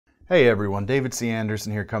Hey everyone, David C.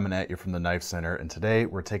 Anderson here coming at you from the Knife Center, and today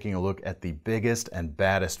we're taking a look at the biggest and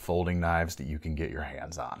baddest folding knives that you can get your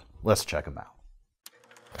hands on. Let's check them out.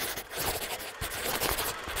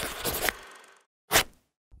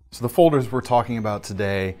 So the folders we're talking about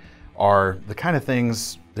today are the kind of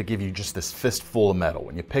things that give you just this fistful of metal.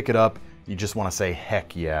 When you pick it up, you just want to say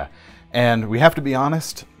heck yeah. And we have to be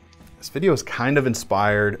honest, this video is kind of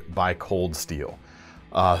inspired by cold steel.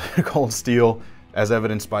 Cold steel, as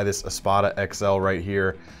evidenced by this Espada XL right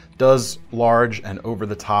here, does large and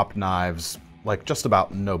over-the-top knives like just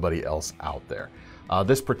about nobody else out there.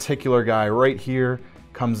 This particular guy right here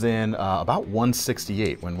comes in about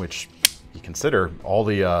 $168, which you consider all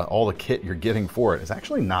the kit you're getting for it is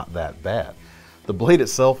actually not that bad. The blade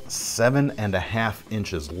itself, 7.5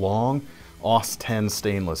 inches long, AUS 10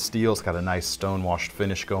 stainless steel. It's got a nice stone-washed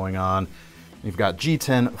finish going on. You've got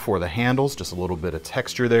G10 for the handles, just a little bit of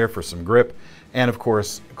texture there for some grip. And of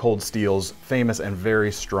course, Cold Steel's famous and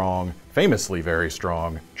famously very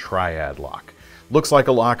strong triad lock. Looks like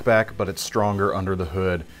a lockback, but it's stronger under the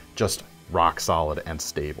hood, just rock solid and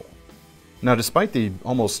stable. Now, despite the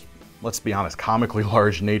almost, let's be honest, comically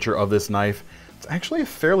large nature of this knife, it's actually a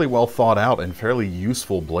fairly well thought out and fairly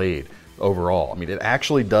useful blade overall. I mean, it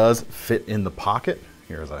actually does fit in the pocket.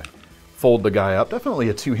 Here as I fold the guy up, definitely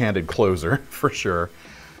a two-handed closer for sure.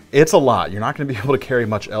 It's a lot. You're not going to be able to carry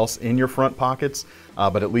much else in your front pockets,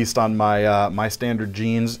 but at least on my standard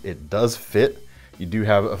jeans, it does fit. You do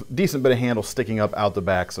have a decent bit of handle sticking up out the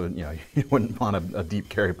back, so you wouldn't want a deep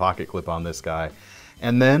carry pocket clip on this guy.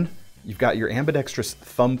 And then you've got your ambidextrous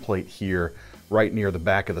thumb plate here right near the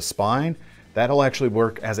back of the spine. That'll actually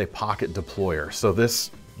work as a pocket deployer. So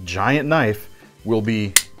this giant knife will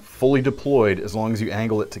be fully deployed as long as you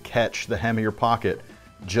angle it to catch the hem of your pocket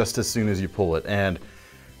just as soon as you pull it. And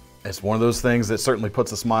it's one of those things that certainly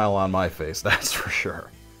puts a smile on my face, that's for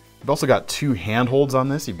sure. You've also got two handholds on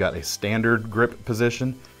this. You've got a standard grip position.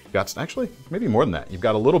 You've got, actually, maybe more than that. You've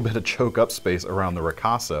got a little bit of choke up space around the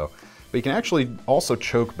ricasso, but you can actually also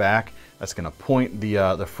choke back. That's gonna point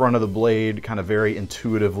the front of the blade kind of very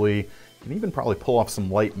intuitively. You can even probably pull off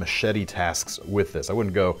some light machete tasks with this. I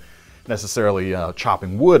wouldn't go necessarily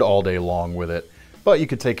chopping wood all day long with it, but you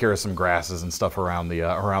could take care of some grasses and stuff around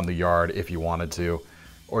the yard if you wanted to.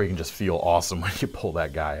 Or you can just feel awesome when you pull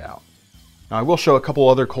that guy out. Now, I will show a couple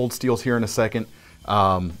other Cold Steels here in a second,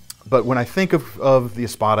 but when I think of the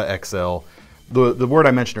Espada XL, the word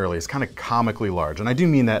I mentioned earlier is kind of comically large, and I do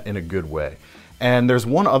mean that in a good way. And there's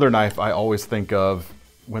one other knife I always think of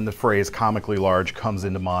when the phrase comically large comes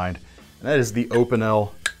into mind, and that is the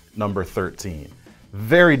Opinel number 13.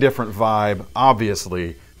 Very different vibe,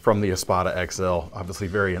 obviously, from the Espada XL, obviously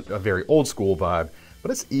a very old school vibe, but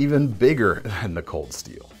it's even bigger than the Cold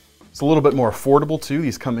Steel. It's a little bit more affordable too.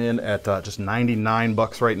 These come in at just 99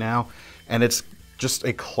 bucks right now, and it's just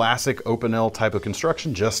a classic Opinel type of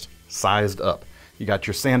construction, just sized up. You got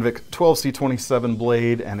your Sandvik 12C27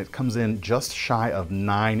 blade, and it comes in just shy of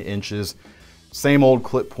 9 inches. Same old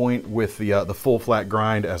clip point with the full flat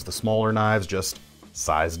grind as the smaller knives, just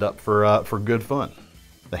sized up for good fun.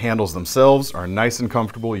 The handles themselves are nice and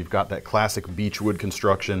comfortable. You've got that classic beechwood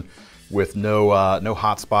construction with no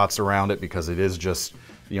hot spots around it, because it is just,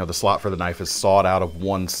 the slot for the knife is sawed out of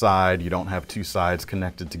one side. You don't have two sides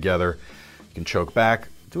connected together. You can choke back,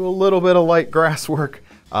 do a little bit of light grass work,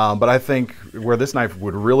 but I think where this knife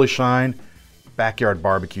would really shine, backyard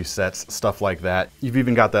barbecue sets, stuff like that. You've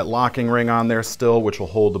even got that locking ring on there still, which will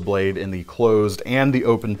hold the blade in the closed and the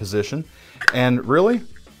open position. And really,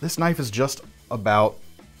 this knife is just about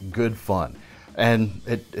good fun. And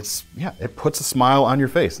it puts a smile on your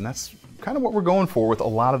face, and that's kind of what we're going for with a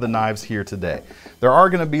lot of the knives here today. There are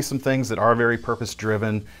going to be some things that are very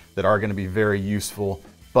purpose-driven, that are going to be very useful,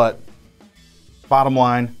 but bottom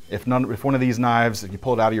line, if one of these knives, if you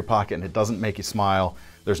pull it out of your pocket and it doesn't make you smile,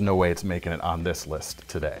 there's no way it's making it on this list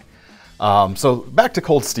today. So back to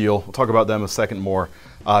Cold Steel, we'll talk about them a second more.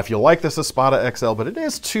 If you like this Espada XL, but it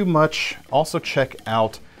is too much, also check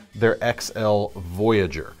out their XL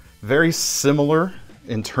Voyager. Very similar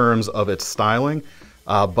in terms of its styling,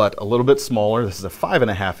 but a little bit smaller. This is a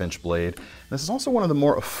 5.5 inch blade. This is also one of the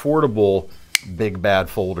more affordable big bad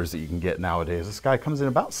folders that you can get nowadays. This guy comes in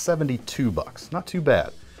about 72 bucks, not too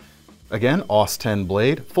bad. Again, AUS 10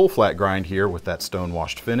 blade, full flat grind here with that stone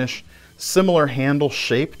washed finish. Similar handle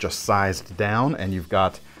shape, just sized down, and you've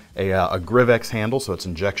got a Grivex handle, so it's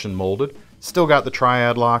injection molded. Still got the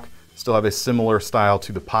triad lock, still have a similar style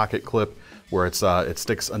to the pocket clip, where it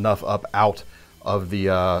sticks enough up out of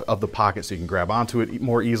the pocket so you can grab onto it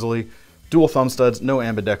more easily. Dual thumb studs, no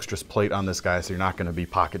ambidextrous plate on this guy, so you're not going to be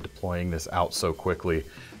pocket deploying this out so quickly.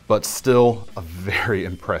 but still a very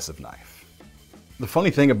impressive knife. The funny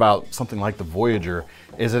thing about something like the Voyager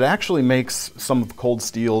is it actually makes some of Cold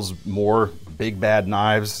Steel's more big bad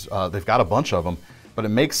knives. They've got a bunch of them, but it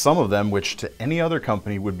makes some of them, which to any other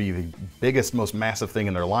company would be the biggest, most massive thing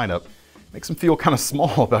in their lineup, makes them feel kind of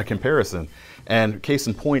small by comparison. And case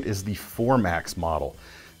in point is the 4MAX model.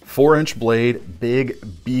 4-inch blade, big,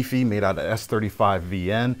 beefy, made out of S35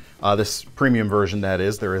 VN. This premium version, that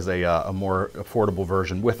is. There is a more affordable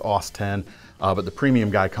version with AUS 10, but the premium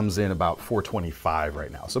guy comes in about $425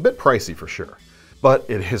 right now. So a bit pricey for sure, but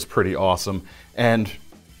it is pretty awesome. And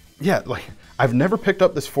yeah, like, I've never picked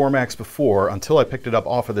up this 4MAX before until I picked it up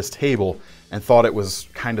off of this table and thought it was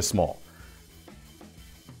kind of small.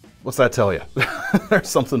 What's that tell you? There's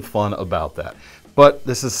something fun about that. But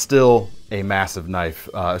this is still a massive knife,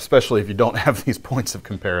 especially if you don't have these points of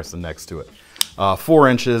comparison next to it. 4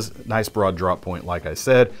 inches, nice broad drop point, like I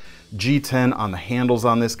said. G10 on the handles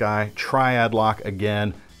on this guy, triad lock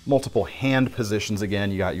again, multiple hand positions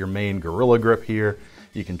again. You got your main gorilla grip here.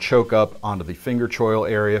 You can choke up onto the finger choil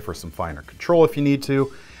area for some finer control if you need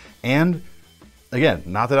to. And again,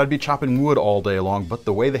 not that I'd be chopping wood all day long, but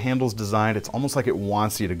the way the handle's designed, it's almost like it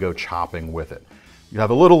wants you to go chopping with it. You have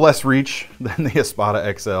a little less reach than the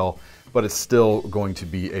Espada XL, but it's still going to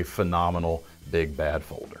be a phenomenal big bad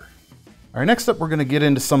folder. All right, next up we're going to get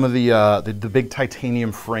into some of the big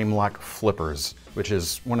titanium frame lock flippers, which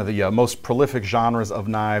is one of the most prolific genres of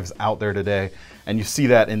knives out there today, and you see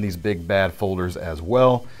that in these big bad folders as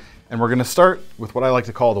well. And we're going to start with what I like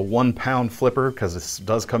to call the 1 pound flipper, because this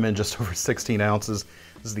does come in just over 16 ounces.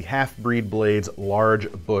 This is the Half-Breed Blades Large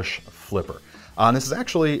Bush Flipper. And this is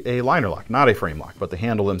actually a liner lock, not a frame lock, but the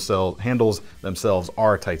handles themselves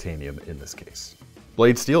are titanium in this case.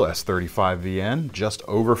 Blade steel S35 VN, just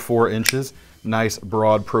over 4 inches. Nice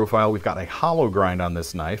broad profile. We've got a hollow grind on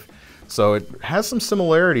this knife. So it has some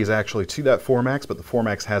similarities actually to that 4MAX, but the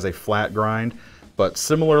 4MAX has a flat grind. But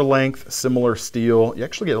similar length, similar steel. You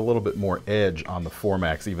actually get a little bit more edge on the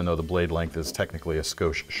 4MAX, even though the blade length is technically a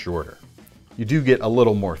skosh shorter. You do get a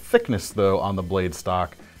little more thickness though on the blade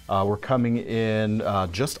stock. We're coming in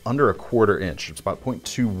just under 1/4 inch. It's about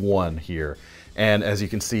 0.21 here. And as you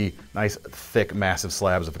can see, nice, thick, massive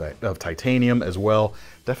slabs of titanium as well.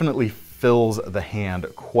 Definitely fills the hand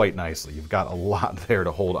quite nicely. You've got a lot there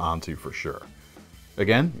to hold on to for sure.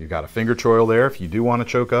 Again, you've got a finger choil there if you do want to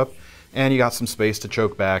choke up, and you got some space to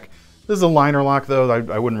choke back. This is a liner lock though.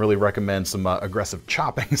 I wouldn't really recommend some aggressive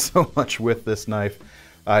chopping so much with this knife.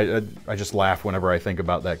 I just laugh whenever I think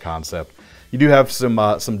about that concept. You do have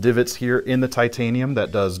some divots here in the titanium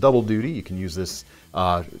that does double duty. You can use this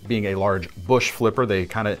being a large bush flipper. They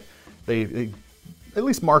at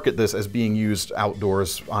least market this as being used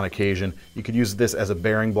outdoors on occasion. You could use this as a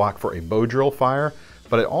bearing block for a bow drill fire,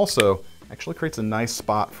 but it also actually creates a nice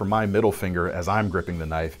spot for my middle finger as I'm gripping the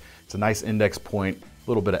knife. It's a nice index point, a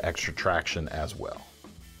little bit of extra traction as well.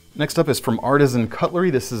 Next up is from Artisan Cutlery.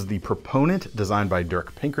 This is the Proponent, designed by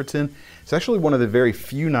Dirk Pinkerton. It's actually one of the very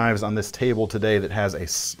few knives on this table today that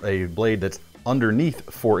has a blade that's underneath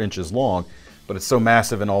 4 inches long, but it's so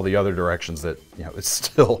massive in all the other directions that, you know, it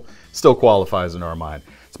still qualifies in our mind.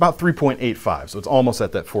 It's about 3.85, so it's almost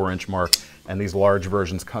at that 4-inch mark, and these large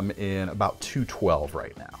versions come in about $212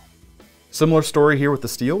 right now. Similar story here with the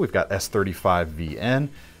steel. We've got S35 VN.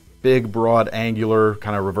 Big, broad, angular,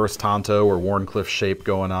 kind of reverse Tonto or Warncliffe shape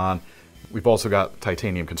going on. We've also got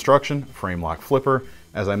titanium construction, frame lock flipper,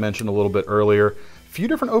 as I mentioned a little bit earlier. A few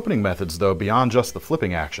different opening methods though, beyond just the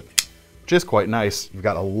flipping action, which is quite nice. You've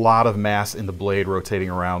got a lot of mass in the blade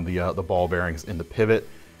rotating around the ball bearings in the pivot.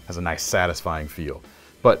 Has a nice satisfying feel.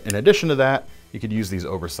 But in addition to that, you could use these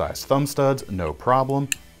oversized thumb studs, no problem.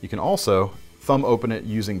 You can also thumb open it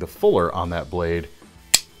using the fuller on that blade,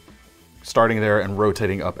 starting there and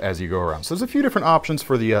rotating up as you go around. So there's a few different options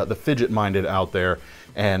for the fidget-minded out there,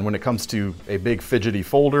 and when it comes to a big fidgety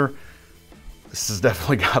folder, this has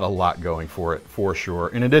definitely got a lot going for it, for sure,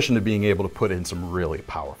 in addition to being able to put in some really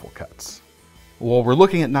powerful cuts. While we're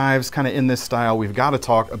looking at knives kind of in this style, we've got to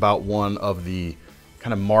talk about one of the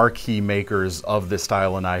kind of marquee makers of this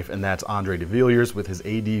style of knife, and that's Andre de Villiers with his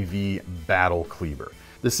ADV Battle Cleaver.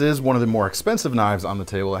 This is one of the more expensive knives on the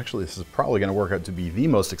table. Actually, this is probably going to work out to be the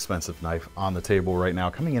most expensive knife on the table right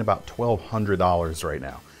now, coming in about $1,200 right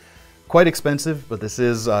now. Quite expensive, but this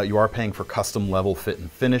is, you are paying for custom level fit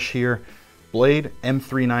and finish here. Blade,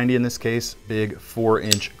 M390 in this case, big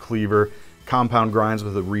 4-inch cleaver, compound grinds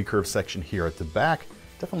with a recurve section here at the back.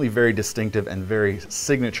 Definitely very distinctive and very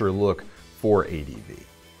signature look for ADV.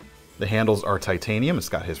 The handles are titanium. It's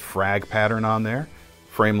got his frag pattern on there,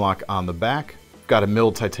 frame lock on the back, Got a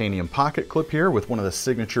milled titanium pocket clip here with one of the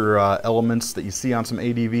signature elements that you see on some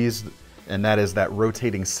ADVs, and that is that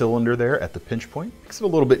rotating cylinder there at the pinch point. Makes it a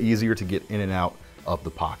little bit easier to get in and out of the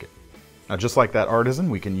pocket. Now, just like that Artisan,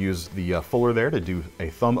 we can use the fuller there to do a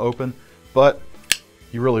thumb open, but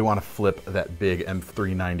you really want to flip that big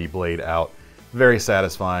M390 blade out. Very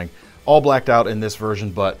satisfying. All blacked out in this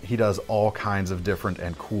version, but he does all kinds of different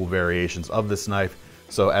and cool variations of this knife.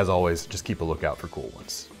 So as always, just keep a lookout for cool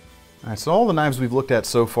ones. All right, so all the knives we've looked at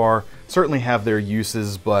so far certainly have their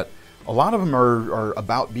uses, but a lot of them are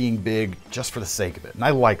about being big just for the sake of it. And I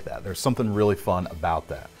like that. There's something really fun about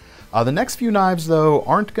that. The next few knives, though,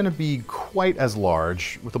 aren't going to be quite as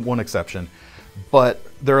large, with one exception, but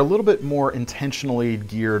they're a little bit more intentionally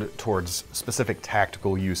geared towards specific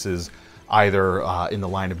tactical uses, either in the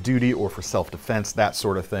line of duty or for self-defense, that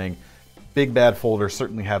sort of thing. Big Bad folders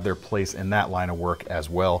certainly have their place in that line of work as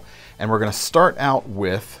well. And we're going to start out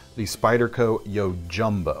with the Spyderco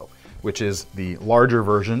Yojimbo, which is the larger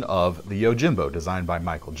version of the Yojimbo, designed by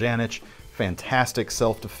Michael Janich. Fantastic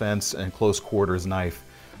self-defense and close quarters knife.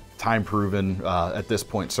 Time proven at this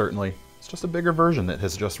point, certainly. It's just a bigger version that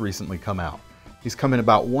has just recently come out. These come in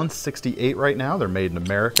about $168 right now. They're made in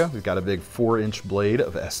America. We've got a big 4-inch blade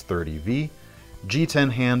of S30V,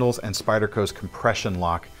 G10 handles, and Spyderco's compression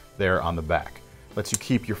lock there on the back. Lets you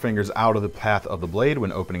keep your fingers out of the path of the blade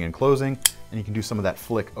when opening and closing, and you can do some of that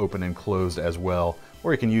flick open and closed as well,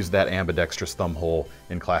 or you can use that ambidextrous thumb hole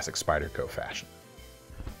in classic Spyderco fashion.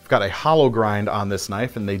 We've got a hollow grind on this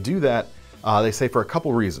knife, and they do that, they say, for a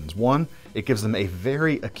couple reasons. One, it gives them a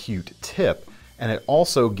very acute tip, and it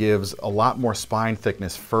also gives a lot more spine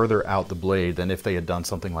thickness further out the blade than if they had done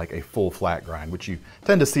something like a full flat grind, which you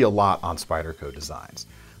tend to see a lot on Spyderco designs.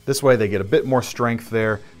 This way they get a bit more strength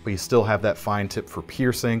there, but you still have that fine tip for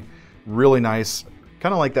piercing. Really nice,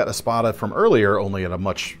 kind of like that Espada from earlier, only at a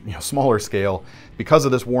much smaller scale. Because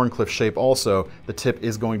of this Wharncliffe shape also, the tip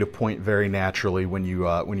is going to point very naturally when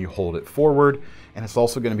you hold it forward, and it's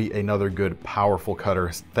also going to be another good powerful cutter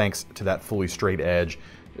thanks to that fully straight edge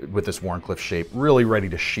with this Wharncliffe shape, really ready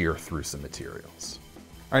to shear through some materials.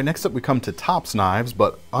 All right, next up we come to Tops knives,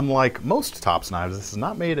 but unlike most Tops knives, this is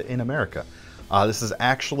not made in America. This is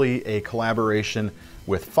actually a collaboration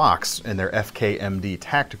with Fox in their FKMD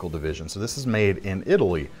tactical division. So this is made in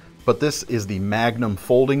Italy, but this is the Magnum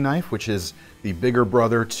folding knife, which is the bigger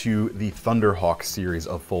brother to the Thunderhawk series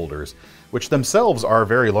of folders, which themselves are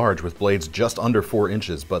very large with blades just under 4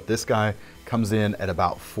 inches, but this guy comes in at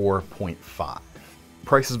about 4.5.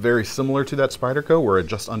 Price is very similar to that Spyderco. We're at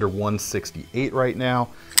just under $168 right now.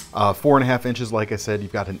 4.5 inches, like I said,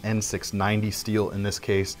 you've got an N690 steel in this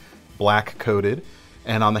case, black coated.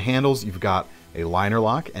 And on the handles, you've got a liner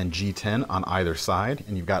lock and G10 on either side,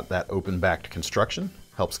 and you've got that open backed construction.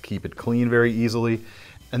 Helps keep it clean very easily.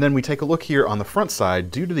 And then we take a look here on the front side.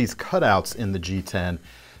 Due to these cutouts in the G10,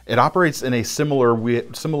 it operates in a similar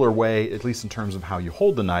way, at least in terms of how you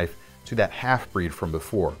hold the knife, to that Half-Breed from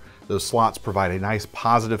before. Those slots provide a nice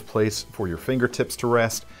positive place for your fingertips to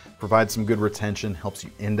rest, provide some good retention, helps you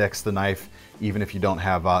index the knife even if you don't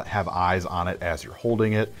have eyes on it as you're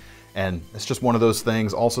holding it. And it's just one of those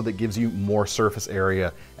things also that gives you more surface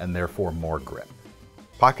area and therefore more grip.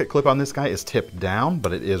 Pocket clip on this guy is tipped down,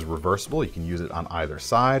 but it is reversible. You can use it on either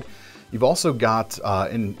side. You've also got,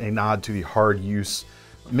 in a nod to the hard use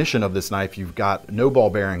mission of this knife, you've got no ball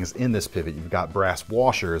bearings in this pivot. You've got brass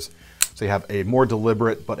washers. So you have a more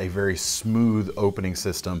deliberate but a very smooth opening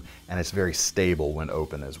system, and it's very stable when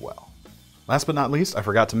open as well. Last but not least, I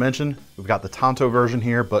forgot to mention, we've got the Tonto version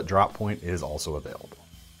here, but drop point is also available.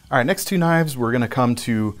 All right, next two knives, we're gonna come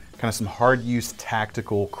to kind of some hard use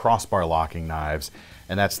tactical crossbar locking knives,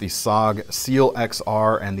 and that's the SOG Seal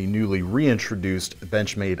XR and the newly reintroduced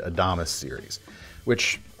Benchmade Adamas series,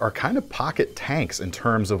 which are kind of pocket tanks in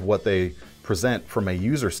terms of what they present from a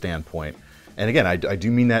user standpoint. And again, I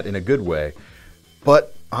do mean that in a good way,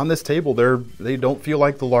 but on this table, they don't feel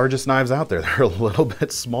like the largest knives out there. They're a little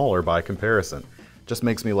bit smaller by comparison. Just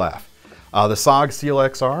makes me laugh. The SOG Seal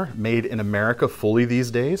XR, made in America fully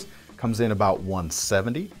these days, comes in about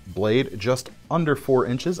 $170. Blade just under 4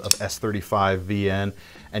 inches of S35 VN,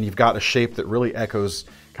 and you've got a shape that really echoes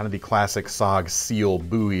kind of the classic SOG Seal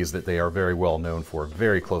buoys that they are very well known for,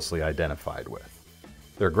 very closely identified with.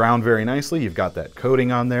 They're ground very nicely. You've got that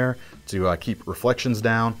coating on there to keep reflections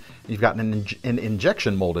down. You've got an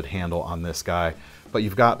injection molded handle on this guy, but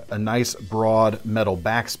you've got a nice broad metal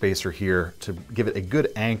backspacer here to give it a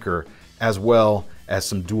good anchor, as well as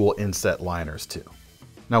some dual inset liners too.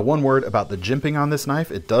 Now, one word about the jimping on this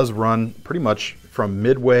knife. It does run pretty much from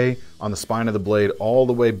midway on the spine of the blade all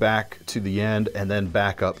the way back to the end and then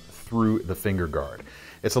back up through the finger guard.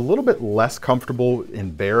 It's a little bit less comfortable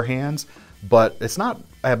in bare hands, but it's not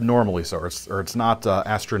abnormally so, or it's not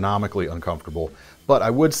astronomically uncomfortable. But I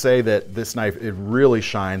would say that this knife, it really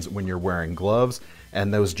shines when you're wearing gloves,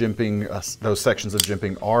 and those sections of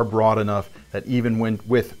jimping are broad enough that even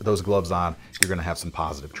with those gloves on, you're gonna have some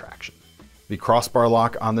positive traction. The crossbar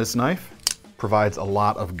lock on this knife provides a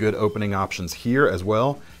lot of good opening options here as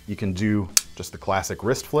well. You can do just the classic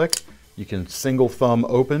wrist flick. You can single thumb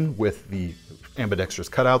open with the ambidextrous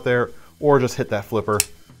cutout there, or just hit that flipper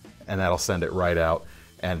and that'll send it right out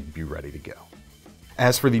and be ready to go.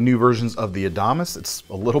 As for the new versions of the Adamas, it's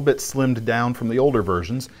a little bit slimmed down from the older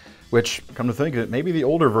versions, which, come to think of it, maybe the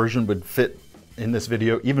older version would fit in this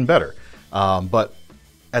video even better. But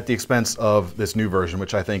at the expense of this new version,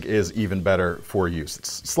 which I think is even better for use.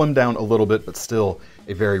 It's slimmed down a little bit, but still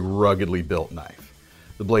a very ruggedly built knife.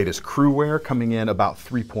 The blade is crew wear, coming in about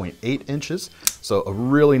 3.8 inches. So a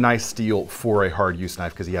really nice steel for a hard use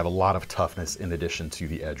knife because you have a lot of toughness in addition to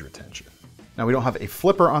the edge retention. Now we don't have a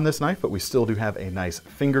flipper on this knife, but we still do have a nice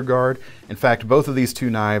finger guard. In fact, both of these two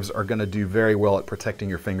knives are gonna do very well at protecting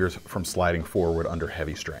your fingers from sliding forward under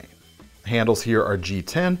heavy strain. Handles here are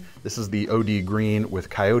G10. This is the OD green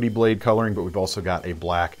with coyote blade coloring, but we've also got a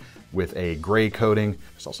black with a gray coating.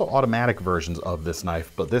 There's also automatic versions of this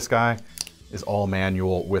knife, but this guy is all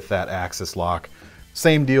manual with that axis lock.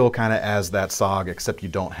 Same deal kind of as that SOG, except you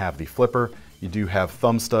don't have the flipper. You do have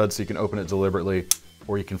thumb studs, so you can open it deliberately,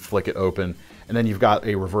 or you can flick it open. And then you've got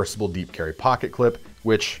a reversible deep carry pocket clip,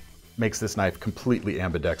 which makes this knife completely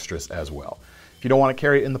ambidextrous as well. If you don't want to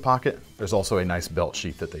carry it in the pocket, there's also a nice belt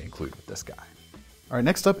sheath that they include with this guy. All right,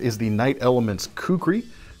 next up is the Night Elements Kukri.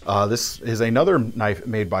 This is another knife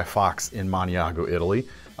made by Fox in Maniago, Italy,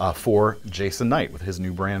 for Jason Knight with his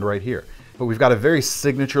new brand right here. But we've got a very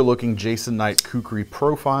signature looking Jason Knight Kukri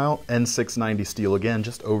profile, N690 steel again,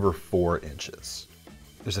 just over 4 inches.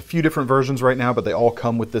 There's a few different versions right now, but they all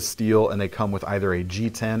come with this steel, and they come with either a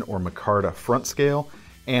G10 or micarta front scale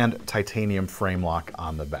and titanium frame lock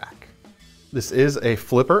on the back. This is a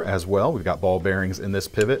flipper as well. We've got ball bearings in this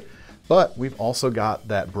pivot, but we've also got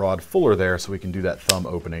that broad fuller there so we can do that thumb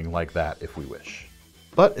opening like that if we wish.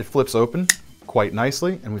 But it flips open quite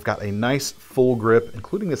nicely, and we've got a nice full grip,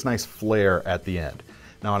 including this nice flare at the end.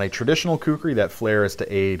 Now on a traditional kukri, that flare is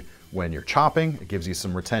to aid when you're chopping. It gives you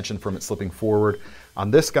some retention from it slipping forward.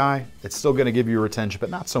 On this guy, it's still gonna give you retention, but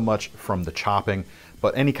not so much from the chopping,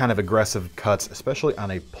 but any kind of aggressive cuts, especially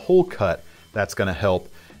on a pull cut, that's gonna help.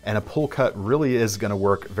 And a pull cut really is gonna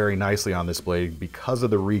work very nicely on this blade because of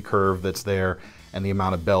the recurve that's there and the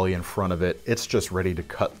amount of belly in front of it. It's just ready to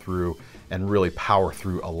cut through and really power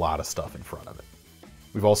through a lot of stuff in front of it.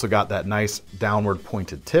 We've also got that nice downward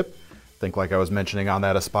pointed tip. Think like I was mentioning on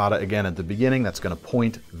that Espada again at the beginning, that's gonna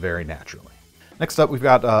point very naturally. Next up, we've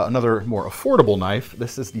got another more affordable knife.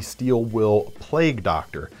 This is the Steel Will Plague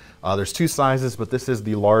Doctor. There's two sizes, but this is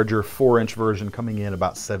the larger 4-inch version coming in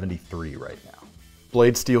about 73 right now.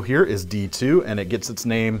 Blade steel here is D2, and it gets its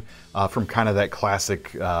name from kind of that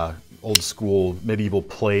classic old school medieval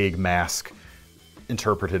plague mask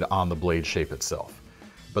interpreted on the blade shape itself.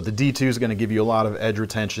 But the D2 is going to give you a lot of edge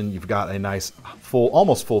retention. You've got a nice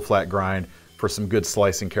almost full flat grind for some good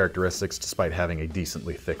slicing characteristics despite having a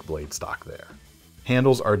decently thick blade stock there.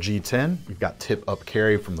 Handles are G10. You've got tip up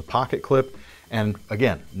carry from the pocket clip, and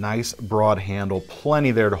again, nice broad handle,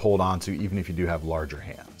 plenty there to hold on to even if you do have larger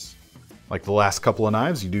hands. Like the last couple of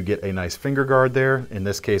knives, you do get a nice finger guard there, in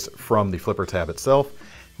this case from the flipper tab itself.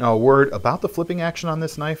 Now a word about the flipping action on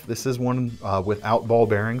this knife. This is one without ball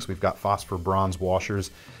bearings. We've got phosphor bronze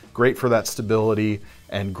washers. Great for that stability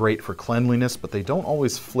and great for cleanliness, but they don't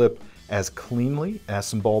always flip as cleanly as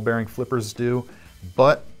some ball bearing flippers do.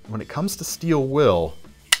 But when it comes to Steel Will,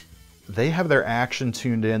 they have their action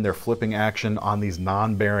tuned in, their flipping action on these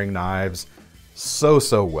non-bearing knives so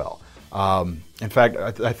well. In fact,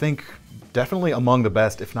 I think definitely among the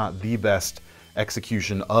best, if not the best,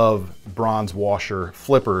 execution of bronze washer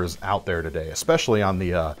flippers out there today, especially on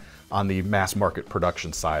the mass market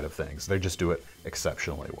production side of things. They just do it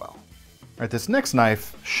exceptionally well. All right, this next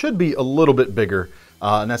knife should be a little bit bigger,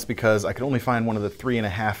 and that's because I could only find one of the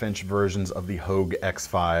 3.5-inch versions of the Hogue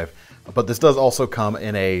X5, but this does also come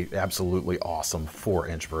in a absolutely awesome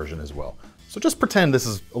 4-inch version as well. So just pretend this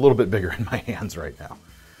is a little bit bigger in my hands right now.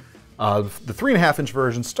 The 3.5-inch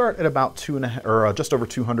versions start at about just over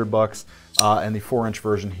 $200, and the 4-inch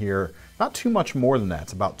version here, not too much more than that.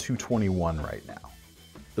 It's about $221 right now.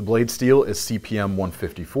 The blade steel is CPM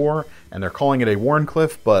 154, and they're calling it a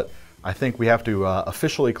Wharncliffe, but I think we have to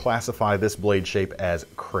officially classify this blade shape as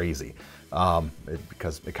crazy,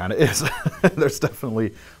 because it kind of is. There's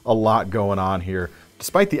definitely a lot going on here.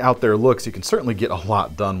 Despite the out there looks, you can certainly get a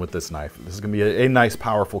lot done with this knife. This is going to be a nice,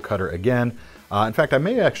 powerful cutter again. In fact, I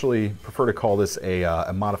may actually prefer to call this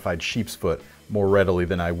a modified sheep's foot more readily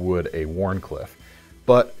than I would a Wharncliffe.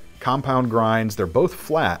 But compound grinds, they're both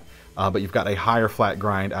flat, but you've got a higher flat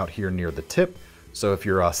grind out here near the tip. So if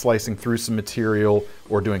you're slicing through some material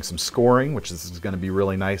or doing some scoring, which this is going to be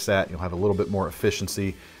really nice at, you'll have a little bit more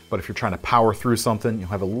efficiency. But if you're trying to power through something, you'll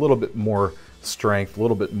have a little bit more strength, a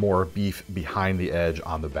little bit more beef behind the edge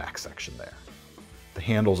on the back section there. The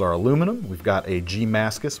handles are aluminum. We've got a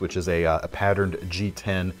G-Mascus, which is a patterned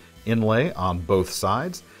G10 inlay on both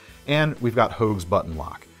sides. And we've got Hogue's button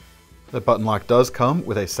lock. The button lock does come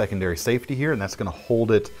with a secondary safety here, and that's going to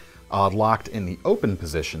hold it locked in the open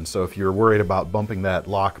position. So if you're worried about bumping that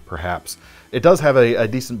lock, perhaps, it does have a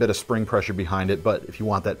decent bit of spring pressure behind it, but if you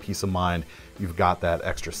want that peace of mind, you've got that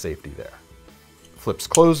extra safety there. Flips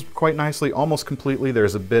closed quite nicely, almost completely.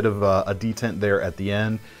 There's a bit of a detent there at the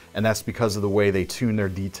end, and that's because of the way they tune their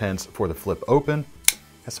detents for the flip open.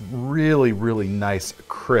 Has some really, really nice,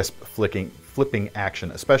 crisp flipping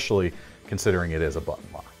action, especially considering it is a button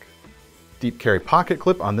lock. Deep carry pocket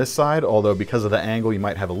clip on this side, although because of the angle you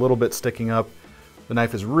might have a little bit sticking up. The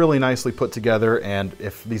knife is really nicely put together, and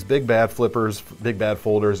if these big bad flippers, big bad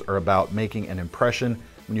folders are about making an impression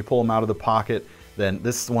when you pull them out of the pocket, then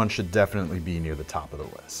this one should definitely be near the top of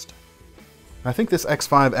the list. I think this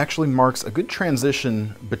X5 actually marks a good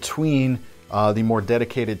transition between the more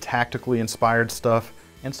dedicated, tactically inspired stuff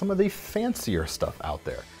and some of the fancier stuff out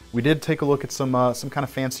there. We did take a look at some kind of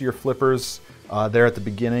fancier flippers there at the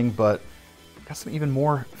beginning, but got some even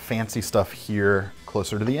more fancy stuff here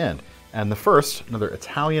closer to the end. And the first, another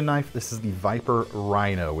Italian knife, this is the Viper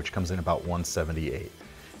Rhino, which comes in about $178.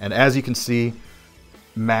 And as you can see,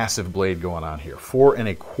 massive blade going on here. 4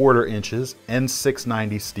 1/4 inches,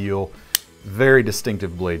 N690 steel, very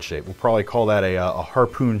distinctive blade shape. We'll probably call that a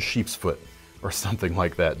harpoon sheep's foot or something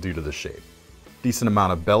like that due to the shape. Decent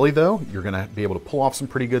amount of belly though. You're gonna be able to pull off some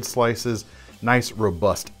pretty good slices. Nice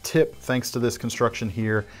robust tip thanks to this construction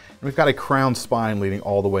here. And we've got a crown spine leading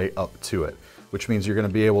all the way up to it, which means you're gonna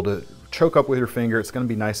be able to choke up with your finger. It's gonna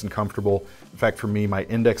be nice and comfortable. In fact, for me, my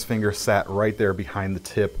index finger sat right there behind the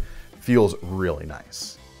tip. Feels really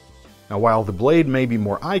nice. Now, while the blade may be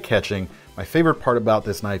more eye-catching, my favorite part about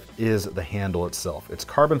this knife is the handle itself. It's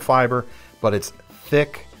carbon fiber, but it's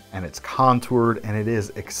thick and it's contoured and it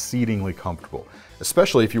is exceedingly comfortable,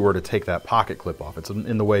 especially if you were to take that pocket clip off. It's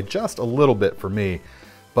in the way just a little bit for me,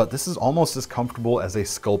 but this is almost as comfortable as a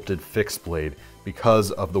sculpted fixed blade because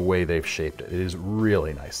of the way they've shaped it. It is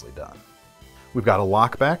really nicely done. We've got a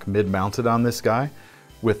lockback mid-mounted on this guy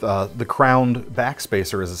with the crowned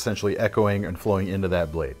backspacer is essentially echoing and flowing into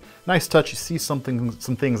that blade. Nice touch. You see some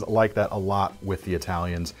things like that a lot with the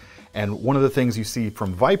Italians. And one of the things you see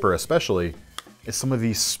from Viper especially is some of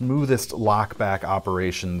the smoothest lockback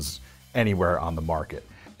operations anywhere on the market.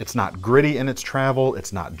 It's not gritty in its travel,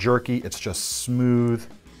 it's not jerky, it's just smooth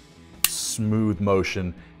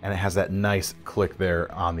motion, and it has that nice click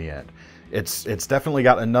there on the end. It's definitely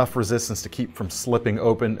got enough resistance to keep from slipping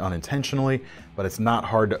open unintentionally, but it's not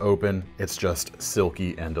hard to open, it's just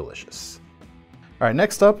silky and delicious. All right,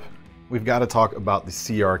 next up, we've got to talk about the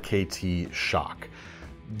CRKT Shock.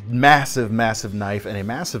 Massive, massive knife and a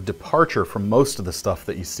massive departure from most of the stuff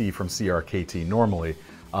that you see from CRKT normally.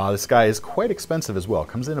 This guy is quite expensive as well,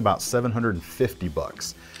 comes in about 750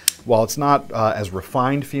 bucks. While it's not as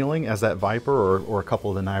refined feeling as that Viper or a couple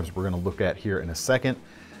of the knives we're gonna look at here in a second,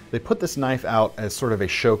 they put this knife out as sort of a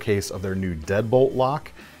showcase of their new deadbolt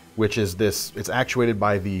lock, which is this, it's actuated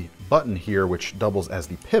by the button here, which doubles as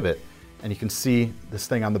the pivot. And you can see this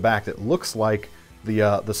thing on the back that looks like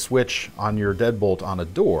the switch on your deadbolt on a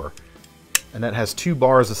door. And that has 2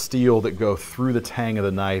 bars of steel that go through the tang of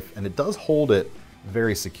the knife, and it does hold it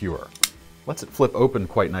very secure. Lets it flip open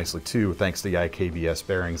quite nicely too, thanks to the IKBS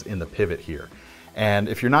bearings in the pivot here. And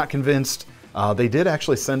if you're not convinced, they did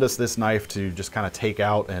actually send us this knife to just kind of take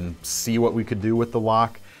out and see what we could do with the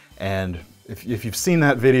lock. And if you've seen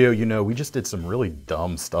that video, you know we just did some really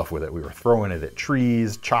dumb stuff with it. We were throwing it at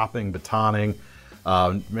trees, chopping, batoning,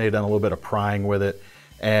 may have done a little bit of prying with it.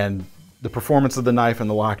 And the performance of the knife and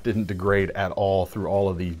the lock didn't degrade at all through all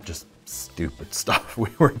of the just stupid stuff we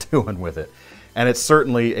were doing with it. And it's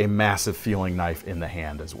certainly a massive feeling knife in the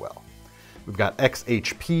hand as well. We've got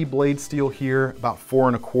XHP blade steel here, about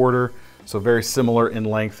 4 1/4. So very similar in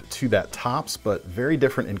length to that tops, but very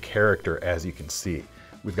different in character, as you can see.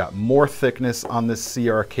 We've got more thickness on this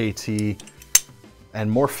CRKT and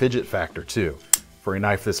more fidget factor too. For a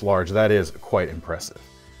knife this large, that is quite impressive.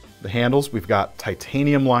 The handles, we've got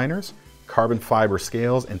titanium liners, carbon fiber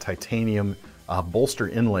scales, and titanium bolster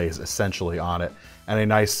inlays essentially on it, and a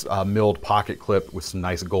nice milled pocket clip with some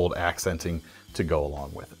nice gold accenting to go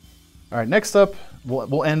along with it. All right, next up,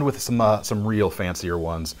 we'll end with some real fancier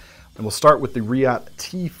ones. And we'll start with the Riot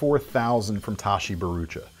T4000 from Tashi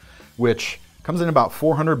Barucha, which comes in about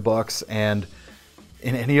 400 bucks, and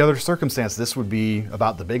in any other circumstance, this would be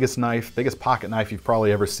about the biggest pocket knife you've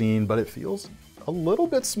probably ever seen, but it feels a little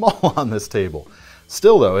bit small on this table.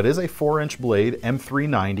 Still though, it is a 4-inch blade,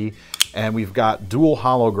 M390, and we've got dual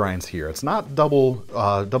hollow grinds here. It's not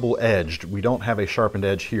double edged. We don't have a sharpened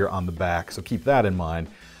edge here on the back, so keep that in mind.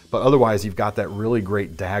 But otherwise, you've got that really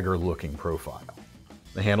great dagger looking profile.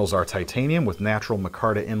 The handles are titanium with natural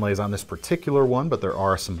micarta inlays on this particular one, but there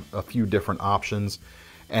are a few different options.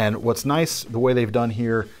 And what's nice, the way they've done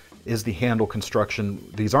here, is the handle construction.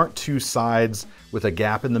 These aren't two sides with a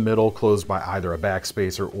gap in the middle closed by either a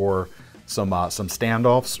backspacer or some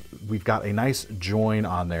standoffs. We've got a nice join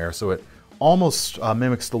on there, so it almost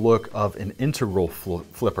mimics the look of an integral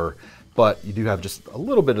flipper, but you do have just a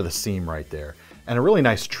little bit of the seam right there. And a really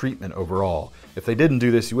nice treatment overall. If they didn't do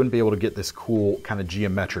this, you wouldn't be able to get this cool kind of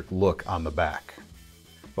geometric look on the back.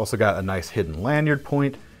 We've also got a nice hidden lanyard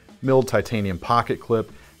point, milled titanium pocket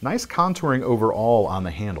clip, nice contouring overall on the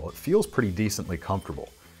handle. It feels pretty decently comfortable.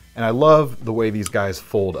 And I love the way these guys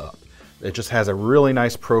fold up. It just has a really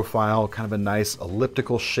nice profile, kind of a nice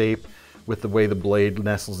elliptical shape with the way the blade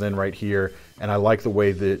nestles in right here. And I like the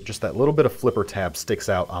way that just that little bit of flipper tab sticks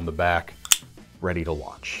out on the back, ready to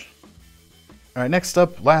launch. All right, next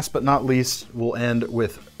up, last but not least, we'll end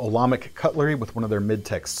with Olamic Cutlery with one of their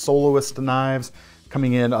Midtech Soloist knives,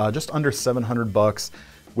 coming in just under 700 bucks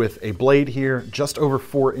with a blade here, just over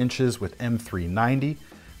 4 inches with M390.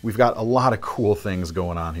 We've got a lot of cool things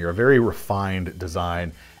going on here, a very refined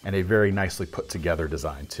design and a very nicely put together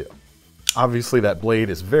design too. Obviously that blade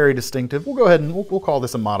is very distinctive. We'll go ahead and we'll call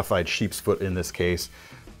this a modified sheep's foot in this case.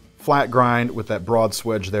 Flat grind with that broad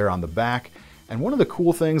swedge there on the back. And one of the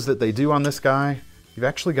cool things that they do on this guy, you've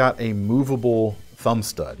actually got a movable thumb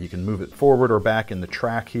stud. You can move it forward or back in the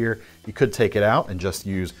track here. You could take it out and just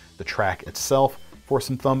use the track itself for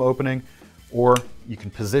some thumb opening, or you can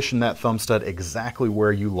position that thumb stud exactly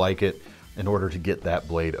where you like it in order to get that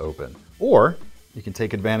blade open. Or you can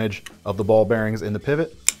take advantage of the ball bearings in the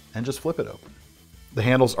pivot and just flip it open. The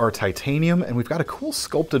handles are titanium, and we've got a cool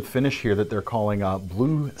sculpted finish here that they're calling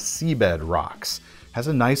blue seabed rocks. Has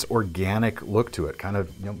a nice organic look to it, kind of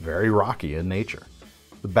very rocky in nature.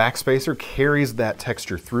 The backspacer carries that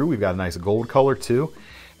texture through. We've got a nice gold color too.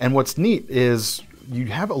 And what's neat is you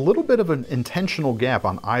have a little bit of an intentional gap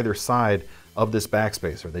on either side of this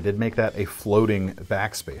backspacer. They did make that a floating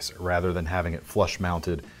backspacer rather than having it flush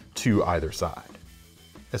mounted to either side.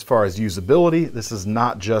 As far as usability, this is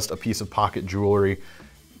not just a piece of pocket jewelry.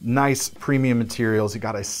 Nice premium materials. You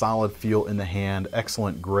got a solid feel in the hand,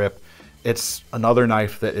 excellent grip. It's another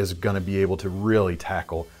knife that is going to be able to really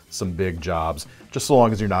tackle some big jobs, just so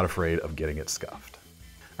long as you're not afraid of getting it scuffed.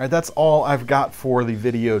 All right, that's all I've got for the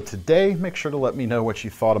video today. Make sure to let me know what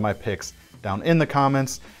you thought of my picks down in the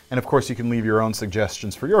comments. And of course, you can leave your own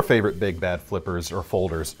suggestions for your favorite big bad flippers or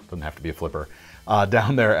folders, doesn't have to be a flipper,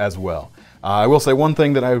 down there as well. I will say one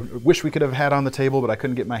thing that I wish we could have had on the table, but I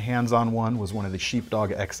couldn't get my hands on was one of the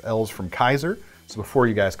Sheepdog XLs from Kaiser. So before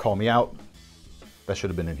you guys call me out, that should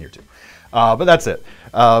have been in here too. But that's it.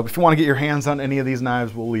 If you want to get your hands on any of these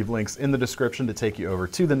knives, we'll leave links in the description to take you over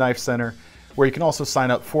to the Knife Center, where you can also sign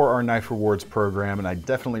up for our Knife Rewards program, and I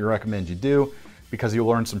definitely recommend you do, because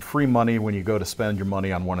you'll earn some free money when you go to spend your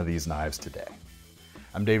money on one of these knives today.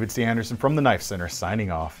 I'm David C. Anderson from the Knife Center,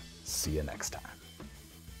 signing off. See you next time.